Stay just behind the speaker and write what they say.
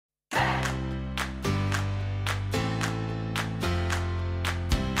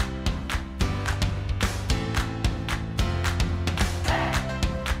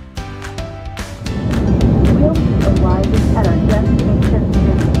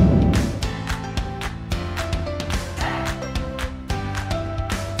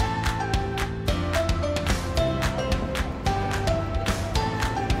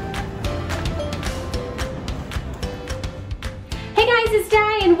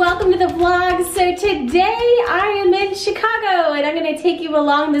So today I am in Chicago and I'm gonna take you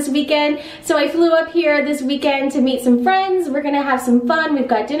along this weekend. So I flew up here this weekend to meet some friends. We're gonna have some fun. We've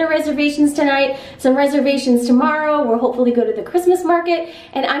got dinner reservations tonight, some reservations tomorrow. We'll hopefully go to the Christmas market,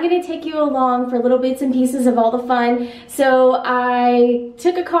 and I'm gonna take you along for little bits and pieces of all the fun. So I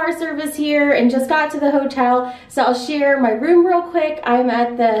took a car service here and just got to the hotel. So I'll share my room real quick. I'm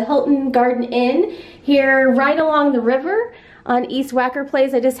at the Hilton Garden Inn here right along the river on East Wacker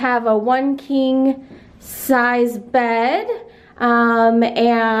Place. I just have a 1 king size bed,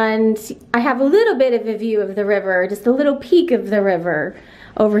 and I have a little bit of a view of the river, just a little peek of the river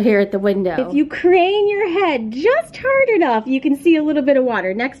over here at the window. If you crane your head just hard enough, you can see a little bit of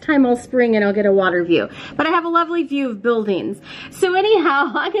water. Next time I'll spring and I'll get a water view. But I have a lovely view of buildings. So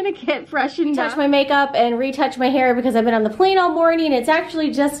anyhow, I'm gonna get freshened up, touch my makeup and retouch my hair because I've been on the plane all morning. It's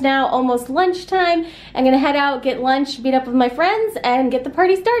actually just now almost lunchtime. I'm gonna head out, get lunch, meet up with my friends, and get the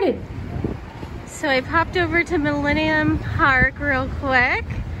party started. So I popped over to Millennium Park real quick.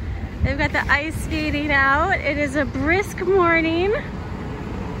 They've got the ice skating out. It is a brisk morning.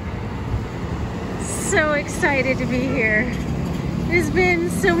 So excited to be here. It has been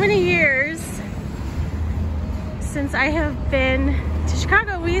so many years since I have been to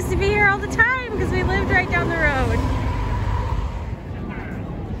Chicago. We used to be here all the time because we lived right down the road.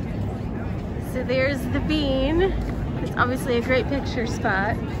 So there's the Bean. It's obviously a great picture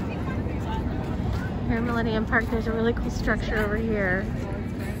spot. Here in Millennium Park, there's a really cool structure over here.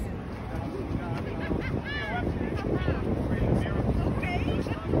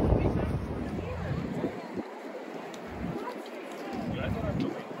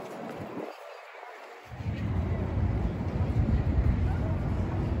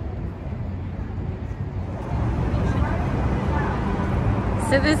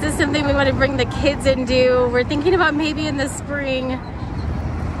 So this is something we want to bring the kids and do. We're thinking about maybe in the spring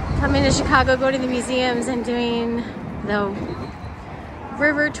coming to Chicago, going to the museums and doing the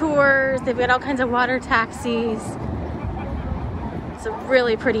river tours. They've got all kinds of water taxis. It's a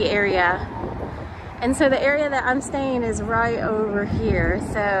really pretty area. And so the area that I'm staying is right over here.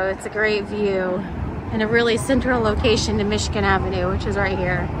 So it's a great view and a really central location to Michigan Avenue, which is right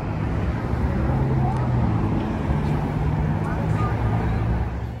here.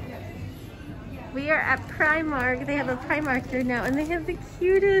 We are at Primark. They have a Primark here now, and they have the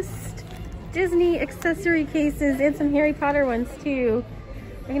cutest Disney accessory cases and some Harry Potter ones too.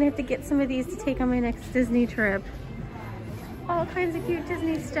 I'm gonna have to get some of these to take on my next Disney trip. All kinds of cute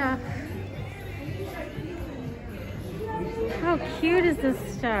Disney stuff. How cute is this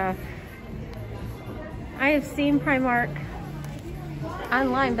stuff? I have seen Primark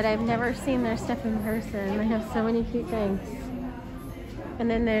online, but I've never seen their stuff in person. They have so many cute things. And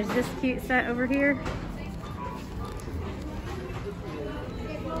then there's this cute set over here.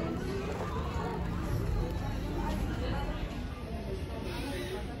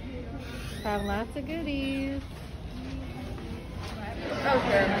 Have lots of goodies.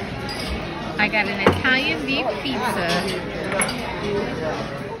 Okay. I got an Italian beef pizza.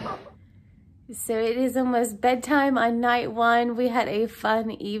 So it is almost bedtime on night one. We had a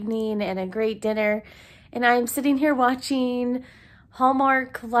fun evening and a great dinner. And I'm sitting here watching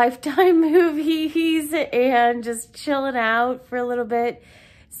Hallmark Lifetime movies and just chilling out for a little bit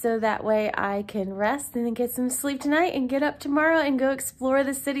so that way I can rest and then get some sleep tonight and get up tomorrow and go explore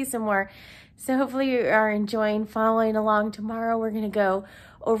the city some more. So hopefully you are enjoying following along. Tomorrow we're gonna go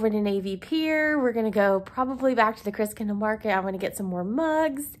over to Navy Pier. We're gonna go probably back to the Christkindlmarket. I'm gonna get some more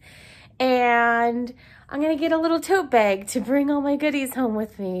mugs, and I'm gonna get a little tote bag to bring all my goodies home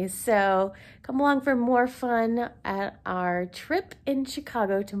with me. So come along for more fun at our trip in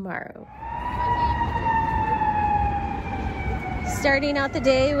Chicago tomorrow. Starting out the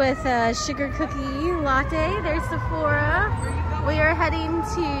day with a sugar cookie latte. There's Sephora. We are heading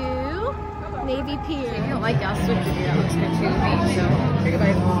to Navy Pier. If you don't like it, I'll switch with you. That looks good too to me.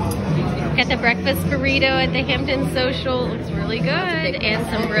 So, got the breakfast burrito at the Hampton Social. Looks really good. And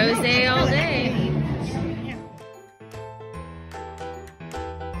some rosé all day.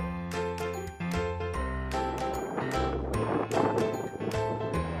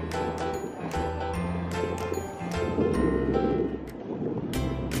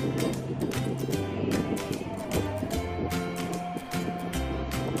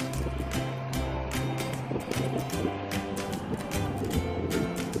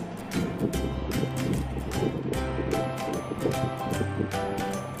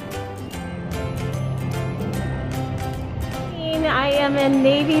 I am in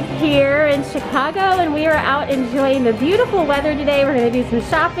Navy Pier in Chicago, and we are out enjoying the beautiful weather today. We're going to do some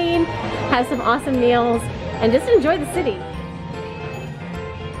shopping, have some awesome meals, and just enjoy the city.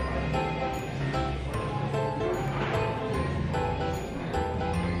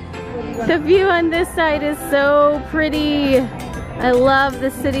 The view on this side is so pretty. I love the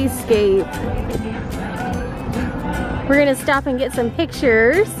cityscape. We're gonna stop and get some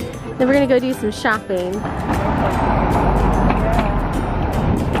pictures. Then we're gonna go do some shopping.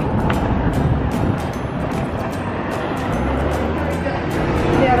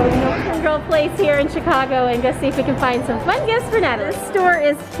 Girl place here in Chicago and go see if we can find some fun gifts for Natalie. This store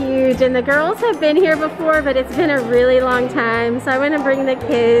is huge and the girls have been here before, but it's been a really long time. So I want to bring the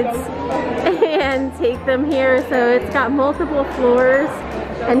kids and take them here. So it's got multiple floors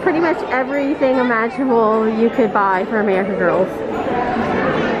and pretty much everything imaginable you could buy for American Girls.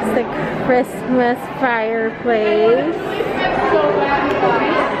 It's the Christmas fireplace.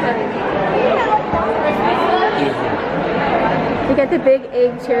 We got the big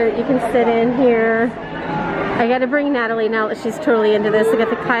egg chair that you can sit in here. I gotta bring Natalie now that she's totally into this. I got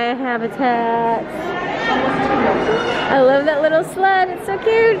the Kaya habitat. I love that little sled, it's so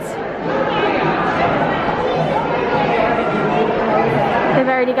cute. They've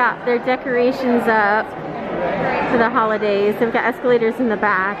already got their decorations up for the holidays. They've got escalators in the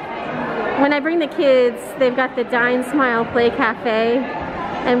back. When I bring the kids, they've got the Dine Smile Play Cafe.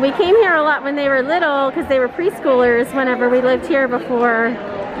 And we came here a lot when they were little because they were preschoolers whenever we lived here before.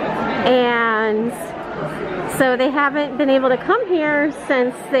 And so they haven't been able to come here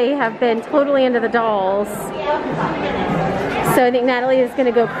since they have been totally into the dolls. So I think Natalie is going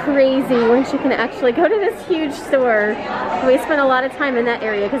to go crazy when she can actually go to this huge store. We spent a lot of time in that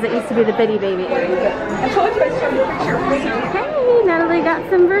area because it used to be the Bitty Baby area. Hey, Natalie got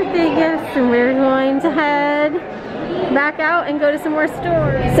some birthday gifts and we're going to head back out and go to some more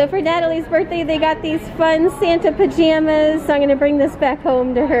stores. So for Natalie's birthday, they got these fun Santa pajamas. So I'm gonna bring this back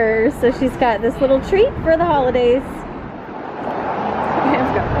home to her. So she's got this little treat for the holidays.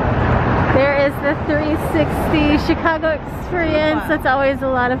 There is the 360 Chicago experience. That's always a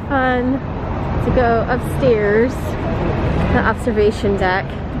lot of fun to go upstairs, the observation deck.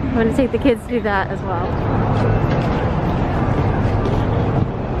 I'm gonna take the kids to do that as well.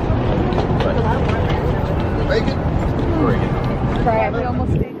 Bacon? Right, we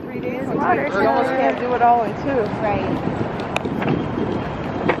almost stayed 3 days. We almost can't do it all in 2. Right.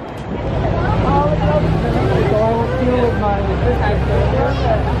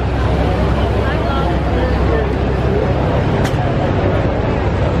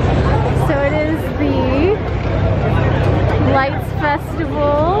 So it is the Lights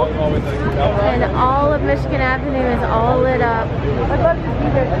Festival and all of Michigan Avenue is all lit up. I'd love to be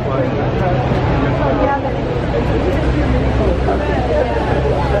there.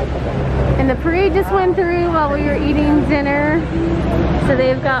 And the parade just went through while we were eating dinner. So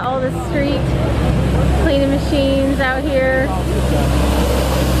they've got all the street cleaning machines out here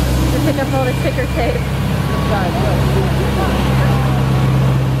to pick up all the ticker tape.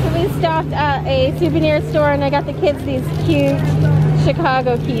 So we stopped at a souvenir store and I got the kids these cute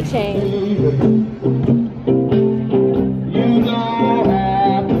Chicago keychains.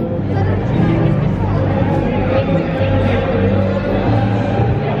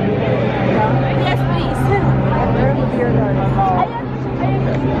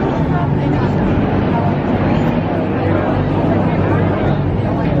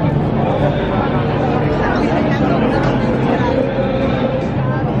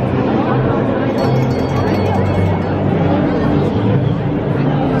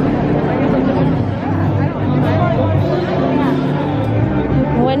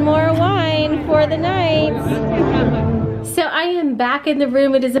 Back in the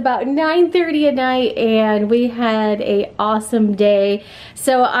room. It is about 9:30 at night and we had a awesome day.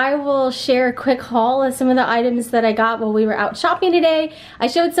 So I will share a quick haul of some of the items that I got while we were out shopping today. I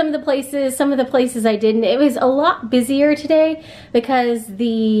showed some of the places I didn't. It was a lot busier today because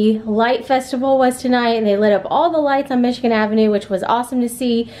the light festival was tonight and they lit up all the lights on Michigan Avenue, which was awesome to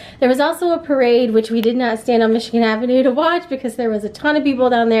see. There was also a parade, which we did not stand on Michigan Avenue to watch because there was a ton of people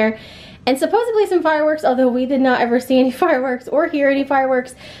down there. And supposedly some fireworks, although we did not ever see any fireworks or hear any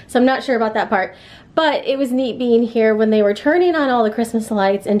fireworks, so I'm not sure about that part. But it was neat being here when they were turning on all the Christmas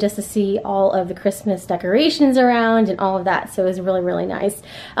lights and just to see all of the Christmas decorations around and all of that. So it was really, really nice.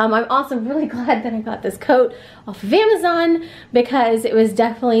 I'm also really glad that I got this coat off of Amazon because it was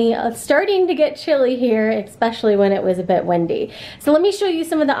definitely starting to get chilly here, especially when it was a bit windy. So let me show you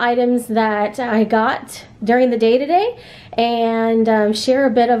some of the items that I got during the day today and share a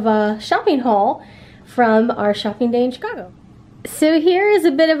bit of a shopping haul from our shopping day in Chicago. So here is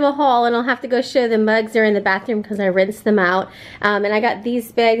a bit of a haul, and I'll have to go show the mugs. They're in the bathroom because I rinsed them out. And I got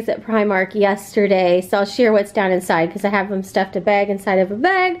these bags at Primark yesterday, so I'll share what's down inside because I have them stuffed a bag inside of a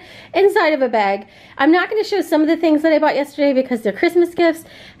bag inside of a bag. I'm not going to show some of the things that I bought yesterday because they're Christmas gifts,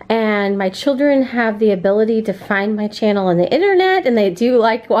 and my children have the ability to find my channel on the internet, and they do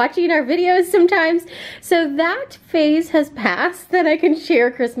like watching our videos sometimes. So that phase has passed that I can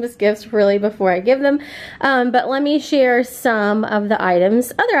share Christmas gifts really before I give them. But let me share some of the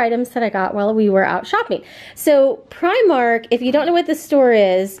other items that I got while we were out shopping. So Primark, if you don't know what the store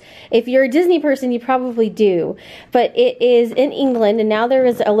is, if you're a Disney person, you probably do, but it is in England, and now there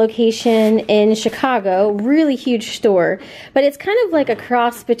is a location in Chicago, really huge store, but it's kind of like a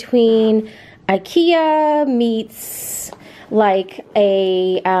cross between IKEA meets like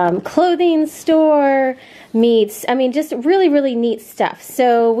a clothing store meets, I mean, just really, really neat stuff.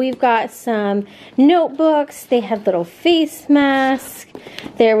 So we've got some notebooks. They had little face masks.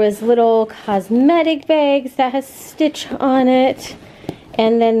 There was little cosmetic bags that has Stitch on it.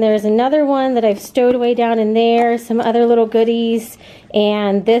 And then there's another one that I've stowed away down in there, some other little goodies,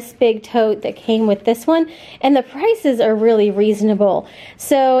 and this big tote that came with this one. And the prices are really reasonable.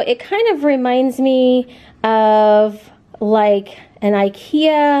 So it kind of reminds me of like an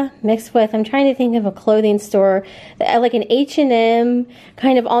IKEA mixed with, I'm trying to think of a clothing store, like an H&M,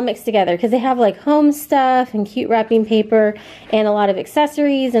 kind of all mixed together, because they have like home stuff and cute wrapping paper and a lot of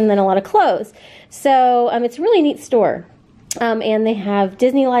accessories and then a lot of clothes. So it's a really neat store. And they have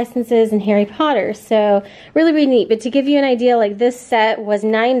Disney licenses and Harry Potter, so really, really neat. But to give you an idea, like this set was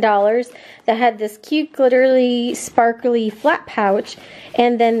 $9 that had this cute, glittery, sparkly flat pouch,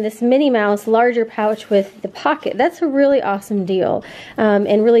 and then this Minnie Mouse larger pouch with the pocket. That's a really awesome deal,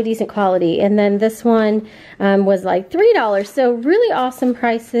 and really decent quality. And then this one was like $3, so really awesome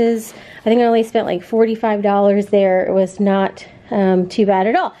prices. I think I only spent like $45 there. It was not too bad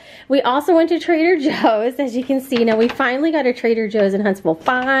at all. We also went to Trader Joe's, as you can see. Now we finally got a Trader Joe's in Huntsville.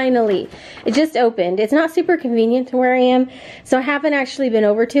 Finally. It just opened. It's not super convenient to where I am, so I haven't actually been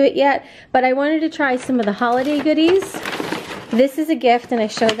over to it yet, but I wanted to try some of the holiday goodies. This is a gift, and I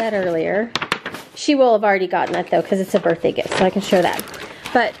showed that earlier. She will have already gotten that though, because it's a birthday gift, so I can show that.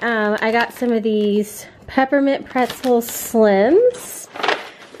 But I got some of these peppermint pretzel slims.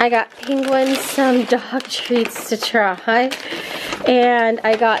 I got Penguins some dog treats to try. And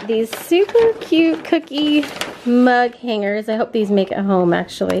I got these super cute cookie mug hangers. I hope these make it home,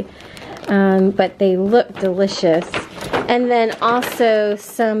 actually. But they look delicious. And then also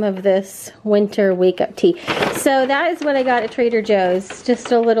some of this winter wake-up tea. So that is what I got at Trader Joe's.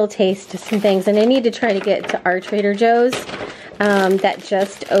 Just a little taste of some things. And I need to try to get to our Trader Joe's that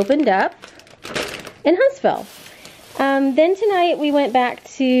just opened up in Huntsville. Then tonight we went back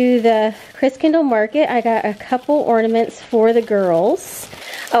to the Christkindlmarket. I got a couple ornaments for the girls.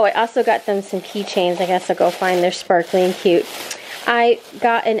 Oh, I also got them some keychains. I guess I'll go find. They're sparkly and cute. I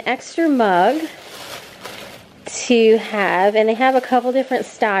got an extra mug to have, and they have a couple different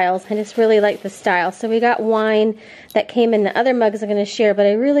styles. I just really like the style. So we got wine that came in the other mugs I'm going to share, but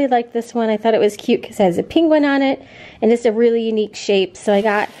I really like this one. I thought it was cute because it has a penguin on it, and it's a really unique shape. So I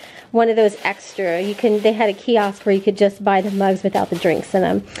got one of those extra. They had a kiosk where you could just buy the mugs without the drinks in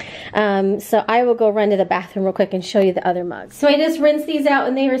them. So I will go run to the bathroom real quick and show you the other mugs. So I just rinsed these out,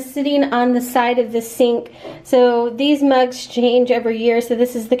 and they were sitting on the side of the sink. So these mugs change every year. So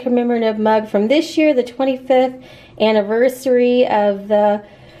this is the commemorative mug from this year, the 25th anniversary of the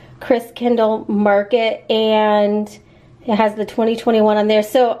Christkindlmarket, and it has the 2021 on there.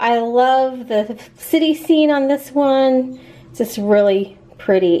 So I love the city scene on this one. It's just really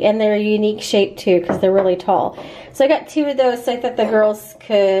pretty, and they're a unique shape too because they're really tall. So I got two of those, so I thought the girls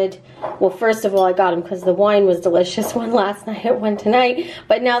could, well, first of all, I got them because the wine was delicious, one last night and one tonight,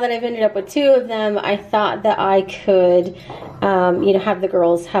 but now that I've ended up with two of them, I thought that I could you know, have the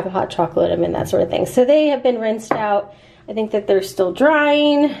girls have a hot chocolate in them and that sort of thing. So they have been rinsed out. I think that they're still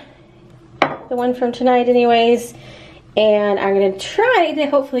drying, the one from tonight anyways, and I'm going to try to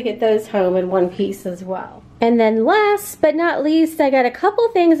hopefully get those home in one piece as well. And then last but not least, I got a couple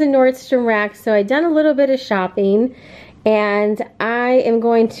things in Nordstrom Rack. So I done a little bit of shopping, and I am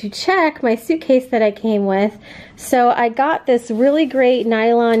going to check my suitcase that I came with. So I got this really great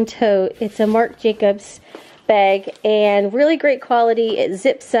nylon tote. It's a Marc Jacobs bag, and really great quality. It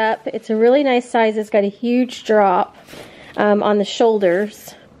zips up. It's a really nice size. It's got a huge drop on the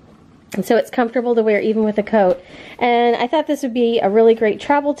shoulders, and so it's comfortable to wear even with a coat. And I thought this would be a really great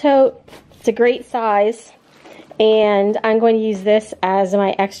travel tote. It's a great size. and I'm going to use this as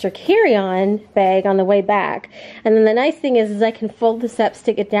my extra carry-on bag on the way back. And then the nice thing is I can fold this up,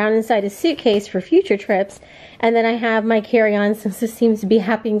 stick it down inside a suitcase for future trips, and then I have my carry-on, since this seems to be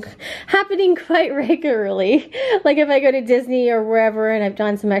happening quite regularly. Like if I go to Disney or wherever and I've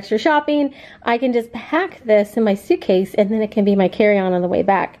done some extra shopping, I can just pack this in my suitcase and then it can be my carry-on on the way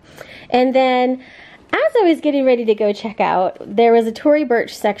back. And then as I was getting ready to go check out, there was a Tory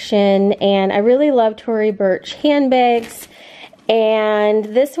Burch section, and I really love Tory Burch handbags. And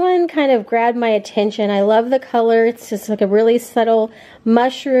this one kind of grabbed my attention. I love the color. It's just like a really subtle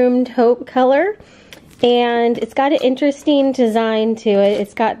mushroom taupe color. And it's got an interesting design to it.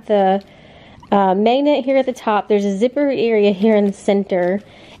 It's got the magnet here at the top. There's a zipper area here in the center.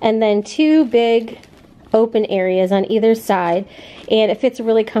 And then two big open areas on either side, and it fits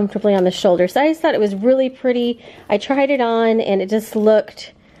really comfortably on the shoulder. So I just thought it was really pretty. I tried it on and it just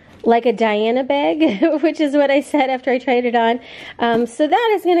looked like a Diana bag, which is what I said after I tried it on. So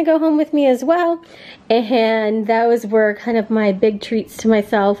that is going to go home with me as well, and those were kind of my big treats to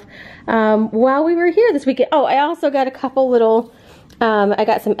myself while we were here this weekend. Oh, I also got a couple little I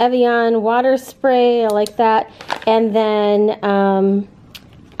got some Evian water spray, I like that, and then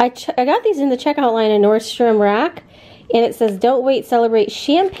I got these in the checkout line in Nordstrom Rack, and it says, "Don't wait, celebrate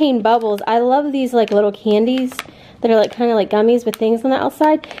champagne bubbles." I love these like little candies that are like kind of like gummies with things on the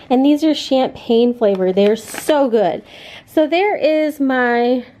outside, and these are champagne flavored. They're so good. So there is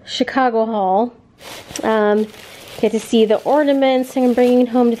my Chicago haul. Get to see the ornaments I'm bringing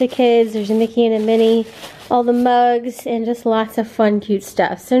home to the kids. There's a Mickey and a Minnie, all the mugs, and just lots of fun, cute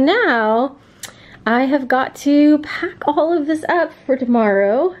stuff. So now I have got to pack all of this up for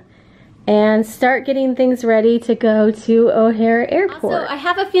tomorrow and start getting things ready to go to O'Hare Airport. Also, I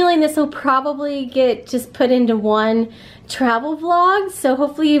have a feeling this will probably get just put into one travel vlog, so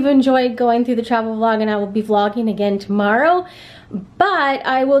hopefully you've enjoyed going through the travel vlog, and I will be vlogging again tomorrow. But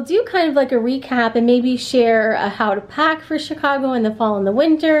I will do kind of like a recap and maybe share how to pack for Chicago in the fall and the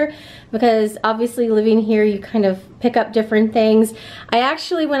winter, because obviously living here you kind of pick up different things. I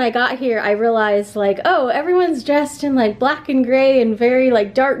actually, when I got here, I realized like, oh, everyone's dressed in like black and gray and very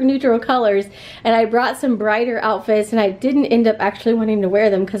like dark neutral colors, and I brought some brighter outfits, and I didn't end up actually wanting to wear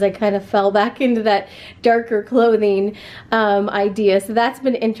them because I kind of fell back into that darker clothing idea. So that's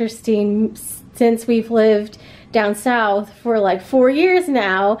been interesting since we've lived down south for like 4 years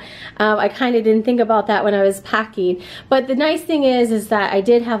now. I kind of didn't think about that when I was packing. But the nice thing is that I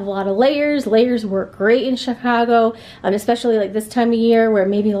did have a lot of layers. Layers work great in Chicago, especially like this time of year where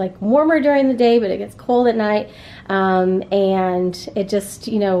maybe like warmer during the day, but it gets cold at night. And it just,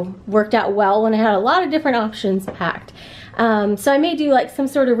 you know, worked out well when I had a lot of different options packed. So I may do like some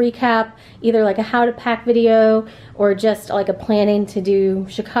sort of recap, either like a how to pack video or just like a planning to do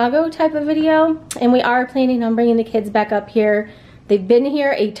Chicago type of video. And we are planning on bringing the kids back up here. They've been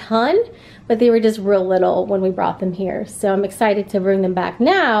here a ton, but they were just real little when we brought them here. So I'm excited to bring them back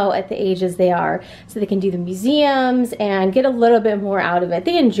now at the ages they are, so they can do the museums and get a little bit more out of it.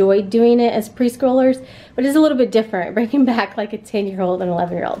 They enjoyed doing it as preschoolers, but it's a little bit different bringing back like a 10-year-old and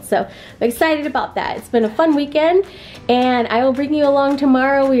 11-year-old. So I'm excited about that. It's been a fun weekend, and I will bring you along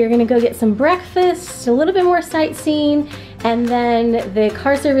tomorrow. We are gonna go get some breakfast, a little bit more sightseeing, and then the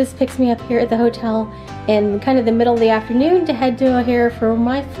car service picks me up here at the hotel in kind of the middle of the afternoon to head to O'Hare for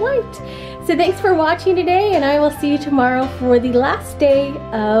my flight. So thanks for watching today, and I will see you tomorrow for the last day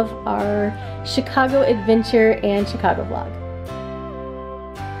of our Chicago adventure and Chicago vlog.